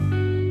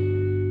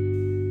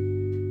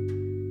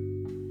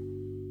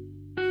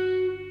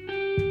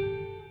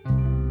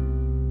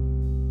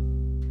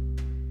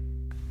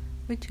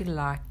Would you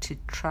like to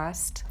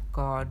trust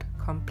God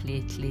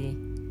completely?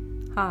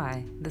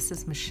 Hi, this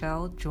is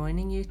Michelle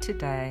joining you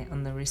today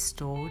on the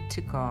Restored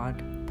to God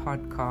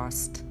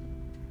podcast.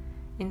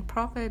 In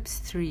Proverbs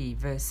 3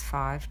 verse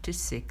 5 to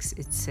 6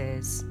 it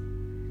says,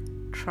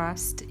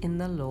 "Trust in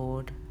the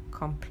Lord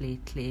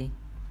completely,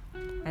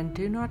 and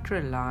do not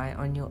rely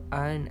on your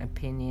own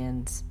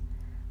opinions.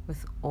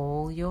 With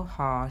all your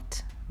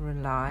heart,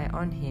 rely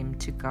on Him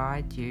to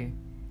guide you,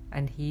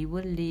 and He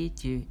will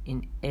lead you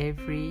in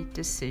every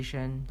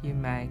decision you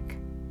make."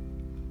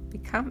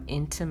 Become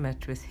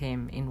intimate with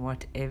Him in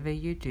whatever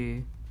you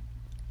do,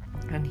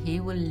 and He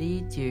will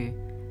lead you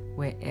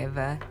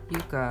wherever you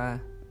go.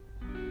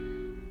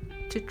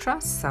 To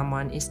trust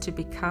someone is to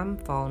become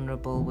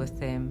vulnerable with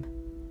them.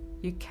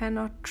 You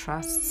cannot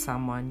trust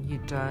someone you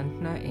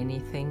don't know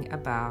anything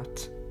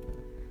about.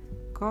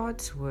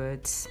 God's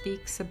Word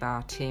speaks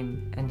about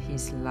Him and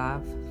His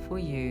love for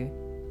you.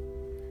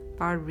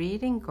 By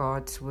reading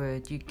God's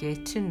Word, you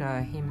get to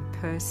know Him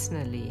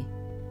personally.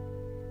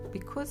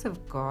 Because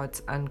of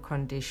God's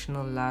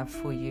unconditional love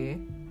for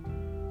you,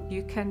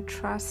 you can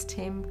trust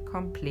Him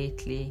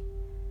completely.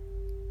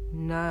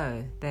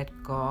 Know that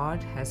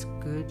God has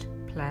good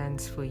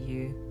plans for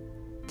you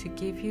to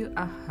give you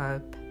a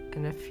hope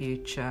and a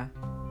future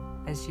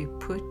as you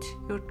put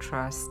your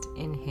trust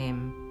in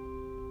Him.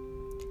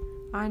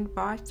 I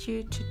invite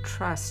you to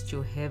trust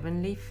your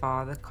Heavenly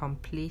Father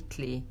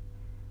completely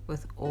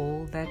with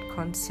all that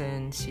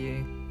concerns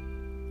you.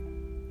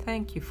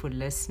 Thank you for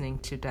listening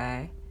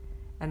today,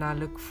 and I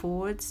look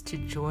forward to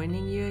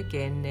joining you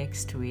again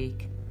next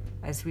week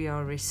as we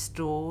are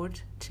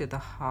restored to the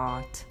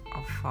heart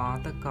of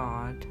Father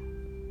God.